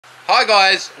Hi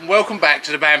guys, and welcome back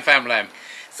to the BAM Famalam.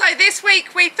 So this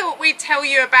week we thought we'd tell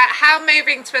you about how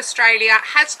moving to Australia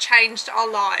has changed our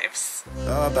lives.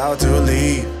 About to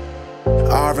leave,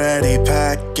 already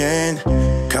packing,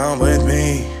 come with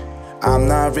me, I'm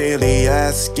not really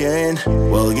asking,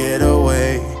 we'll get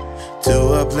away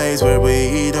to a place where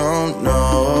we don't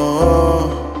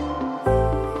know.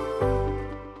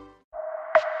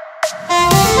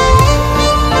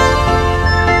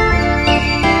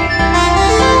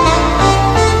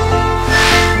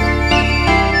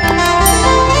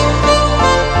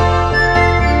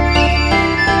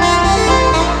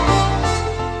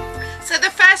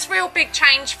 Big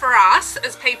change for us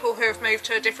as people who have moved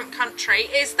to a different country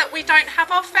is that we don't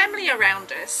have our family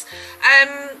around us.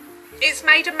 It's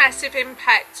made a massive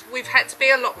impact. We've had to be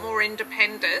a lot more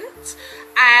independent,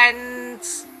 and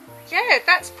yeah,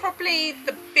 that's probably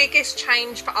the biggest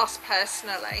change for us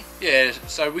personally. Yeah,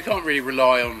 so we can't really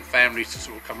rely on family to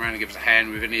sort of come around and give us a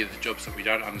hand with any of the jobs that we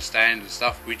don't understand and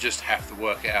stuff. We just have to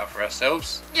work it out for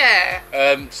ourselves. Yeah.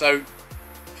 So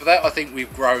for that, I think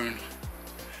we've grown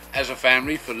as a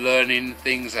family for learning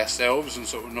things ourselves and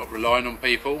sort of not relying on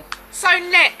people. So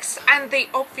next, and the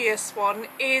obvious one,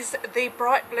 is the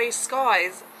bright blue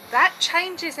skies. That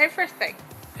changes everything.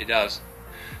 It does,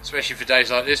 especially for days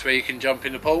like this where you can jump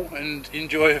in the pool and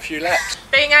enjoy a few laps.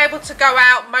 Being able to go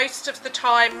out most of the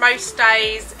time, most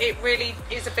days, it really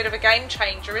is a bit of a game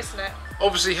changer, isn't it?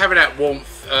 Obviously having that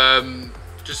warmth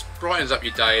just brightens up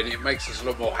your day and it makes us a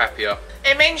lot more happier.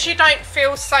 It means you don't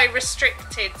feel so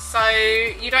restricted, so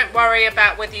you don't worry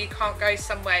about whether you can't go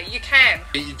somewhere. You can.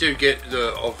 You do get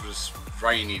the obvious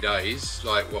rainy days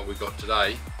like what we got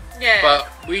today. Yeah. But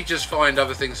we just find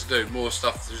other things to do, more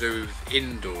stuff to do with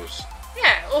indoors.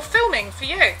 Yeah, or filming for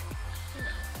you.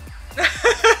 Yeah.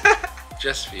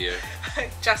 Just for you.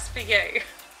 Just for you.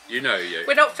 You know you.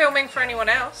 We're not filming for anyone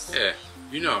else. Yeah,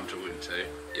 you know I'm talking to.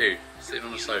 You, sitting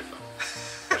on the sofa,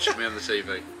 watching me on the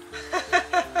TV.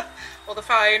 Or the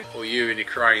phone. Or you in a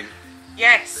crane.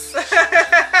 Yes.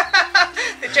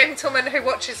 The gentleman who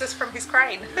watches us from his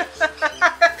crane.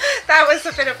 That was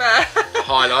a bit of a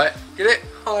highlight. Get it?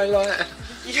 Highlight.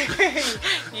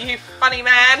 You funny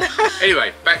man.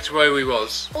 Anyway, back to where we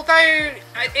was. Although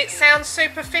it sounds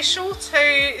superficial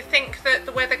to think that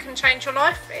the weather can change your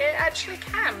life, it actually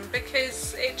can,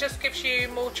 because it just gives you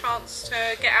more chance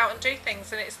to get out and do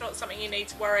things, and it's not something you need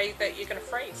to worry that you're going to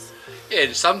freeze. Yeah,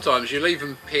 and sometimes you'll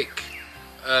even pick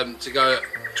to go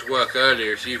to work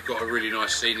earlier if you've got a really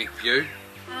nice scenic view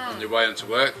on your way onto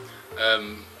work.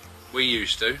 We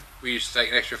used to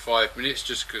take an extra 5 minutes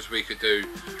just because we could do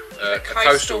a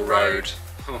coastal road.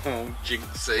 Oh,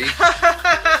 jinxie.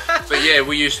 But yeah,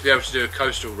 we used to be able to do a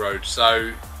coastal road,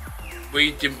 so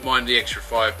we didn't mind the extra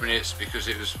 5 minutes because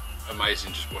it was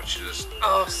amazing just watching us.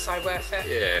 Oh, so worth it.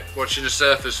 Yeah, watching the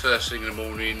surfers first thing in the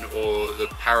morning, or the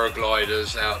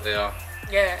paragliders out there.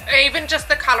 Yeah, even just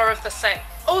the colour of the set.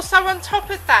 Also, on top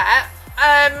of that,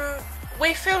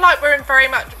 we feel like we're in very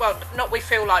much, well, not we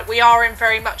feel like, we are in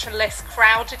very much a less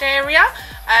crowded area.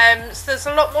 So there's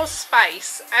a lot more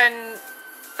space, and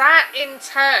that in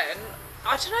turn,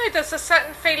 I don't know, there's a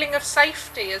certain feeling of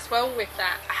safety as well with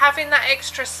that. Having that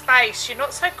extra space, you're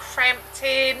not so cramped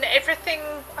in, everything,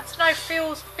 I don't know,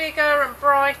 feels bigger and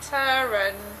brighter,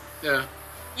 and yeah.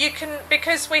 You can,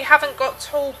 because we haven't got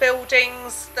tall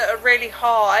buildings that are really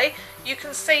high, you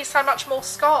can see so much more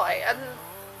sky, and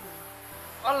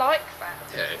I like that.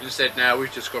 Yeah, instead now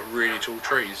we've just got really tall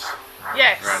trees.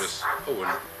 Yes. Around us.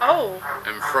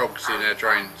 And frogs in our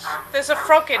drains. There's a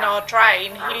frog in our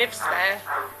drain, he lives there.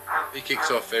 He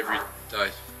kicks off every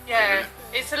day. Yeah,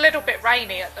 it's a little bit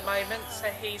rainy at the moment, so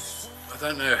he's... I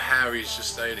don't know how he's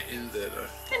just staying in there though.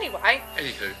 Anyway.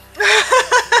 Anywho.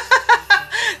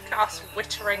 Us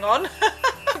whittering on.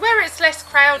 Where it's less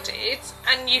crowded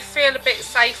and you feel a bit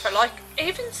safer, like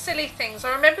even silly things.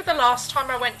 I remember the last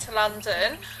time I went to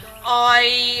London,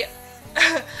 I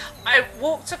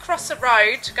walked across a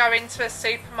road to go into a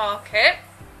supermarket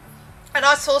and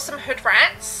I saw some hood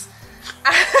rats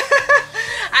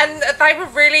and they were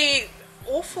really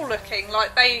awful looking.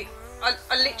 Like I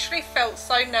literally felt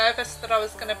so nervous that I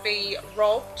was going to be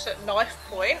robbed at knife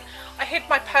point. I hid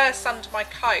my purse under my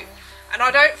coat, and I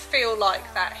don't feel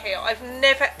like that here. I've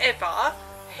never ever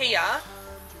here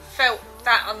felt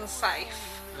that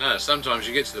unsafe. No, sometimes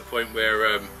you get to the point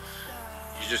where you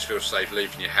just feel safe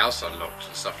leaving your house unlocked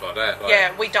and stuff like that. Like,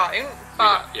 yeah, we don't,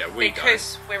 but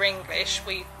because don't. we're English,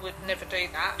 we would never do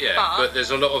that. Yeah, but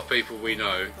there's a lot of people we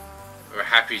know who are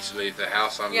happy to leave their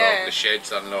house unlocked, the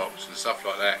sheds unlocked and stuff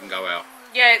like that, and go out.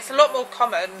 Yeah, it's a lot more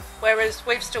common, whereas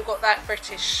we've still got that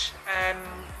British,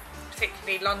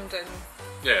 particularly London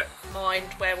mind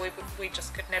where we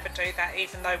just could never do that,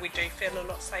 even though we do feel a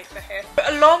lot safer here.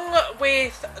 But along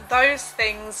with those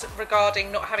things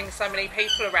regarding not having so many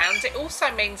people around, it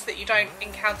also means that you don't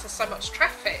encounter so much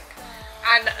traffic.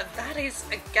 And that is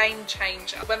a game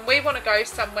changer. When we want to go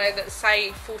somewhere that's,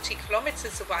 say, 40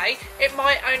 kilometres away, it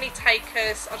might only take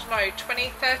us, I don't know,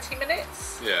 20-30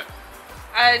 minutes. Yeah.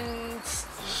 And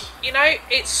you know,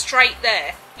 it's straight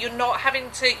there. You're not having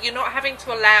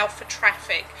to allow for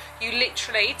traffic. You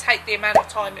literally take the amount of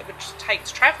time it would take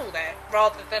to travel there,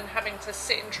 rather than having to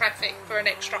sit in traffic for an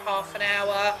extra half an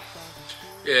hour.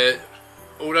 Yeah.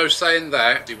 Although saying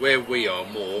that, where we are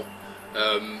more,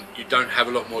 you don't have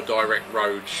a lot more direct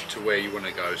roads to where you want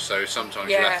to go, so sometimes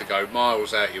you have to go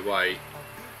miles out your way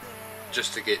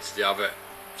just to get to the other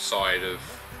side of.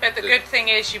 But the good thing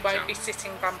is you won't be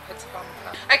sitting bumper to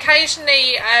bumper.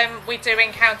 Occasionally we do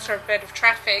encounter a bit of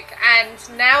traffic, and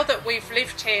now that we've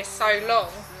lived here so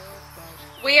long,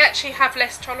 we actually have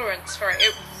less tolerance for it.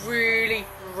 It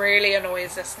really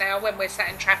annoys us now when we're sat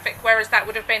in traffic, whereas that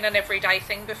would have been an everyday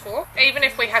thing before. Even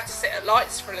if we have to sit at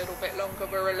lights for a little bit longer,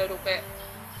 we're a little bit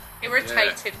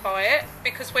irritated by it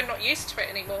because we're not used to it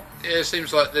anymore. Yeah, it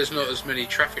seems like there's not as many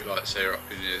traffic lights here up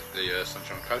in the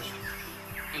Sunshine Coast.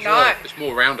 No. It's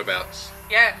more roundabouts.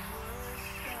 Yeah.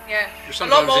 A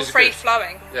lot more free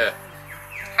flowing. Yeah.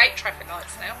 I hate traffic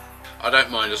lights now. I don't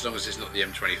mind as long as it's not the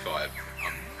M25. I'm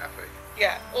happy.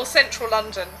 Yeah, or central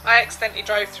London. I accidentally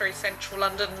drove through central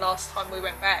London last time we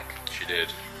went back. She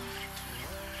did.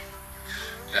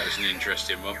 That was an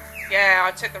interesting one. Yeah,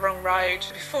 I took the wrong road.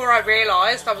 Before I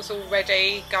realised, I was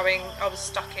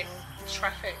stuck in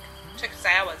traffic. It took us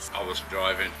hours. I wasn't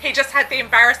driving. He just had the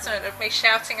embarrassment of me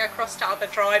shouting across to other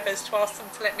drivers to ask them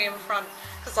to let me in front,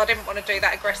 because I didn't want to do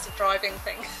that aggressive driving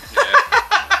thing. Yeah.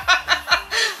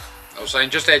 I was saying,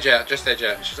 just edge out.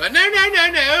 And she's like, no,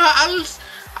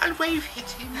 I'll wave hit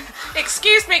him.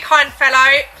 Excuse me, kind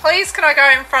fellow, please can I go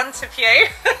in front of you?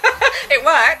 It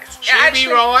worked. She'll be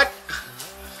right.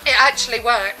 It actually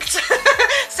worked.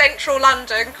 Central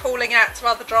London calling out to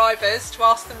other drivers to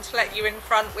ask them to let you in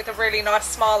front with a really nice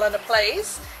smile and a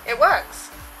please. It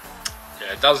works.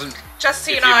 Yeah, it doesn't. Just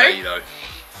so you know. Me, though.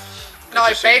 No,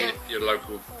 Ben. Your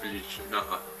local village. No.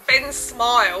 Ben's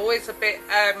smile is a bit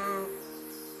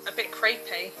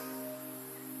creepy.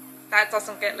 That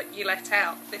doesn't get you let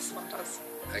out. This one does.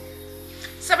 Okay.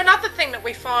 So another thing that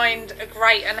we find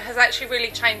great and has actually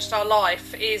really changed our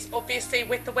life is, obviously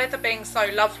with the weather being so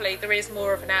lovely, there is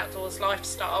more of an outdoors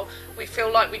lifestyle. We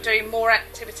feel like we do more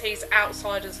activities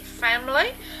outside as a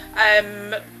family.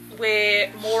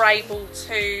 We're more able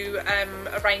to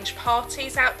arrange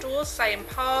parties outdoors, say in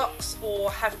parks,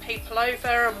 or have people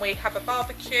over and we have a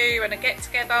barbecue and a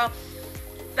get-together.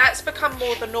 That's become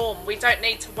more the norm. We don't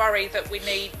need to worry that we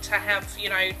need to have,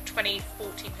 20,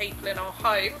 40 people in our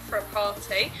home for a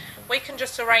party. We can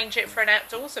just arrange it for an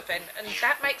outdoors event, and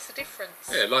that makes a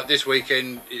difference. Yeah, like this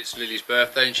weekend, it's Lily's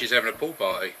birthday and she's having a pool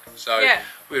party. So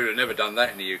we would have never done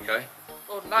that in the UK.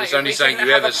 Well, no, it's only something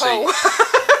you ever see.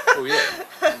 Oh yeah,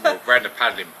 well, around a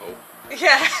paddling pool.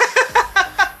 Yeah.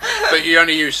 But you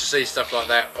only used to see stuff like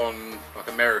that on like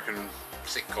American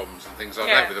sitcoms and things like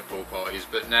that with the pool parties,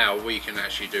 but now we can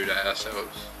actually do that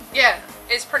ourselves. Yeah,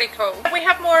 it's pretty cool. We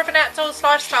have more of an outdoors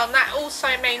lifestyle, and that also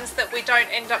means that we don't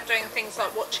end up doing things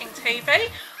like watching TV.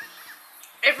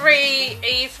 Every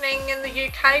evening in the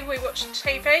UK we watch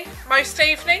TV. Most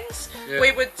evenings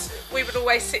we would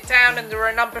always sit down, and there are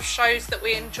a number of shows that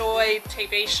we enjoy,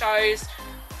 TV shows.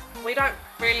 We don't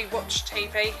really watch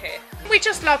TV here. We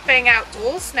just love being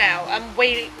outdoors now, and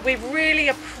we really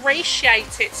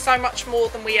appreciate it so much more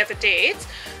than we ever did.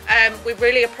 We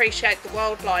really appreciate the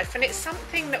wildlife, and it's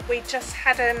something that we just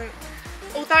hadn't,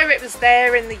 although it was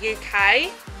there in the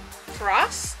UK for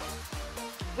us,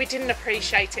 we didn't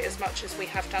appreciate it as much as we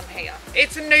have done here.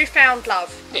 It's a newfound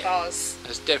love of ours.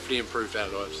 It's definitely improved our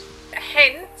lives.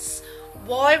 Hence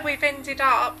why we've ended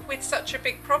up with such a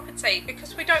big property,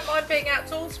 because we don't mind being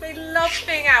outdoors. We love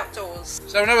being outdoors.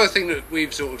 So another thing that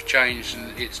we've sort of changed,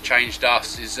 and it's changed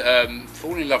us, is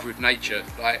falling in love with nature.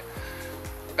 Like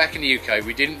back in the UK,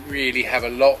 we didn't really have a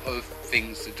lot of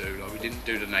things to do. Like we didn't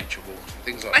do the nature walks and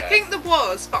things like that. I think there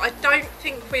was, but I don't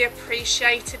think we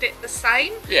appreciated it the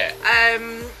same. Yeah.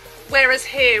 Whereas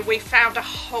here we found a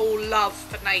whole love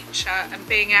for nature and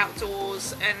being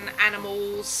outdoors and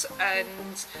animals,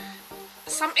 and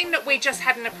something that we just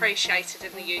hadn't appreciated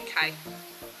in the UK.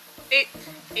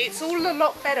 It's all a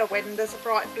lot better when there's a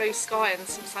bright blue sky and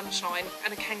some sunshine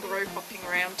and a kangaroo hopping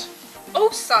around.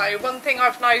 Also, one thing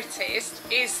I've noticed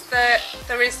is that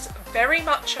there is very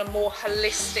much a more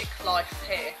holistic life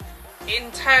here.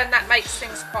 In turn, that makes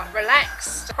things quite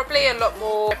relaxed. Probably a lot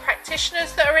more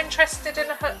practitioners that are interested in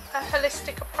a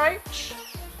holistic approach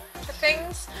to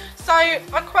things. So I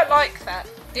quite like that.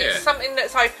 It's something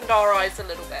that's opened our eyes a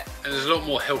little bit. And there's a lot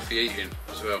more healthy eating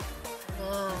as well.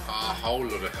 A whole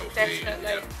lot of healthy eating.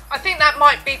 Definitely. I think that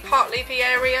might be partly the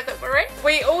area that we're in.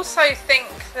 We also think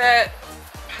that,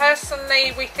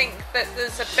 personally, we think that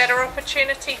there's a better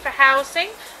opportunity for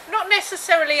housing. Not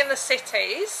necessarily in the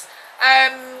cities.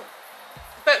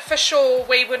 But for sure,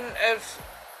 we wouldn't have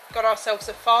got ourselves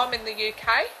a farm in the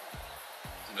UK.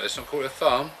 No, it's not called a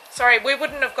farm. Sorry, we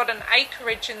wouldn't have got an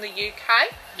acreage in the UK.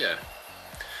 Yeah.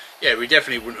 Yeah, we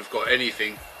definitely wouldn't have got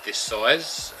anything this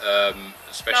size,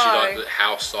 especially like the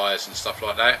house size and stuff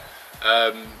like that.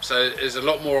 So there's a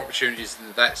lot more opportunities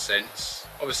in that sense.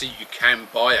 Obviously, you can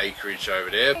buy acreage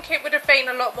over there. I think it would have been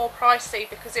a lot more pricey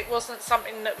because it wasn't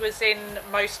something that was in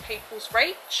most people's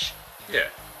reach. Yeah.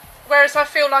 Whereas I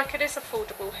feel like it is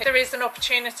affordable here. There is an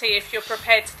opportunity if you're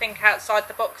prepared to think outside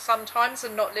the box sometimes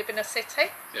and not live in a city.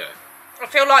 Yeah. I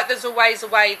feel like there's always a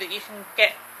way that you can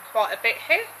get quite a bit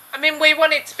here. I mean, we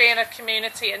wanted to be in a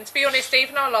community, and to be honest,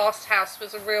 even our last house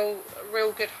was a real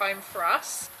good home for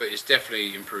us. But it's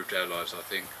definitely improved our lives, I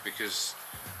think, because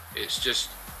it's just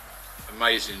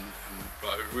amazing and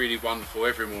like really wonderful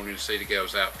every morning to see the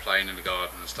girls out playing in the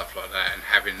garden and stuff like that, and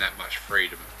having that much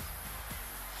freedom.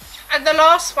 And the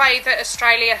last way that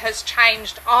Australia has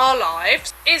changed our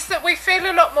lives is that we feel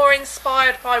a lot more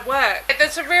inspired by work.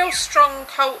 There's a real strong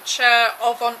culture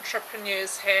of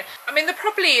entrepreneurs here. I mean, there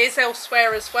probably is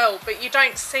elsewhere as well, but you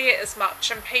don't see it as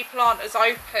much, and people aren't as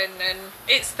open, and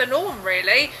it's the norm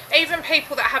really. Even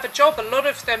people that have a job, a lot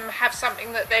of them have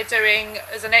something that they're doing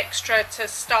as an extra to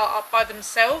start up by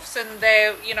themselves, and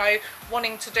they're, you know,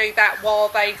 wanting to do that while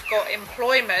they've got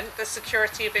employment, the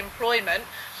security of employment,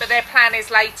 but their plan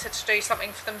is later to do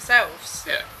something for themselves.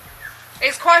 Yeah.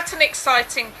 It's quite an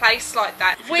exciting place like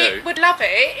that. We would love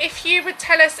it if you would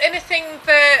tell us anything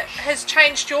that has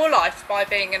changed your life by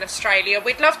being in Australia.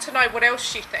 We'd love to know what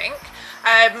else you think,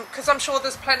 because I'm sure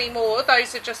there's plenty more.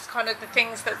 Those are just kind of the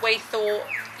things that we thought,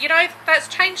 you know, that's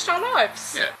changed our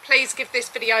lives. Yeah. Please give this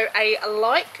video a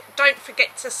like. Don't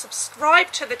forget to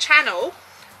subscribe to the channel,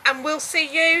 and we'll see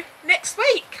you next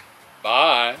week.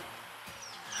 Bye.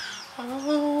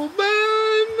 All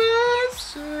by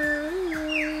myself,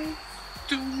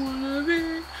 don't wanna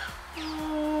be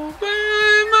all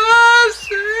by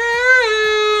myself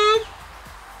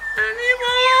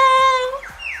anymore.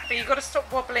 But you got to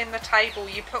stop wobbling the table.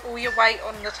 You put all your weight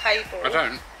on the table. I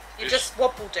don't. You just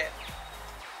wobbled it.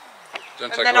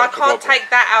 Don't And then I can't take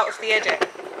that out of the edit.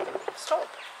 Stop.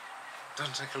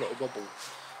 Don't take a lot of wobble.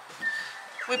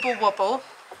 Wibble wobble.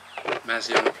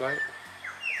 Mazzy on the plate.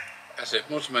 That's it.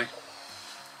 More to me.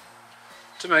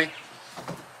 To me.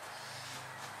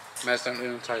 Maz, don't lean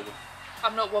on the table.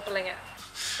 I'm not wobbling it.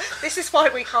 This is why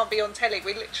we can't be on telly.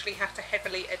 We literally have to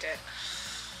heavily edit.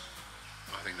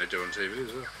 I think they do on TV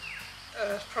as well.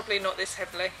 Probably not this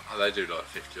heavily. Oh, they do like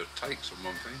 50 odd takes on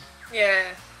one thing.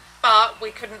 Yeah. But we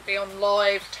couldn't be on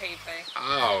live TV.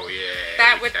 Oh, yeah.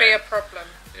 That would be a problem.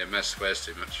 Yeah, Maz swears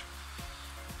too much.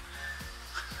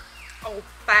 Oh,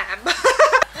 BAM.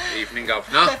 Evening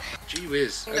governor. Gee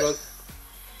whiz. No.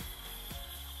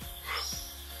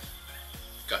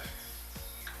 Go.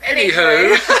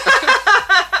 Anywho.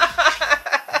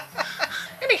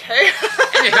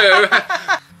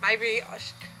 Anywho. Maybe I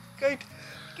should go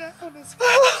down as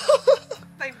well.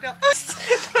 Maybe not.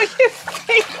 On your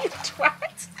feet, you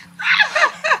twat.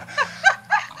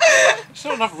 There's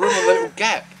not enough room on the little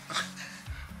gap.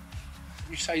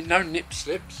 You say no nip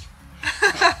slips.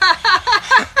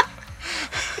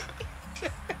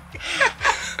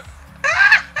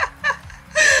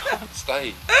 Can't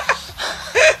stay.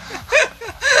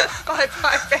 Bye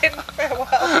bye, Ben. Farewell.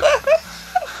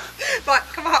 Right,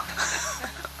 come up.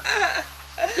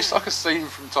 It's like a scene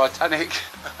from Titanic.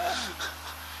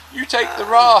 You take the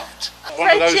raft.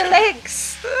 Spread your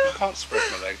legs. I can't spread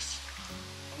my legs.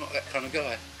 I'm not that kind of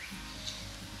guy.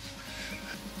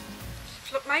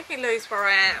 Look, made me lose where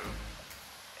I am.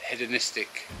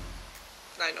 Hedonistic.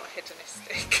 No, not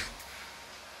hedonistic.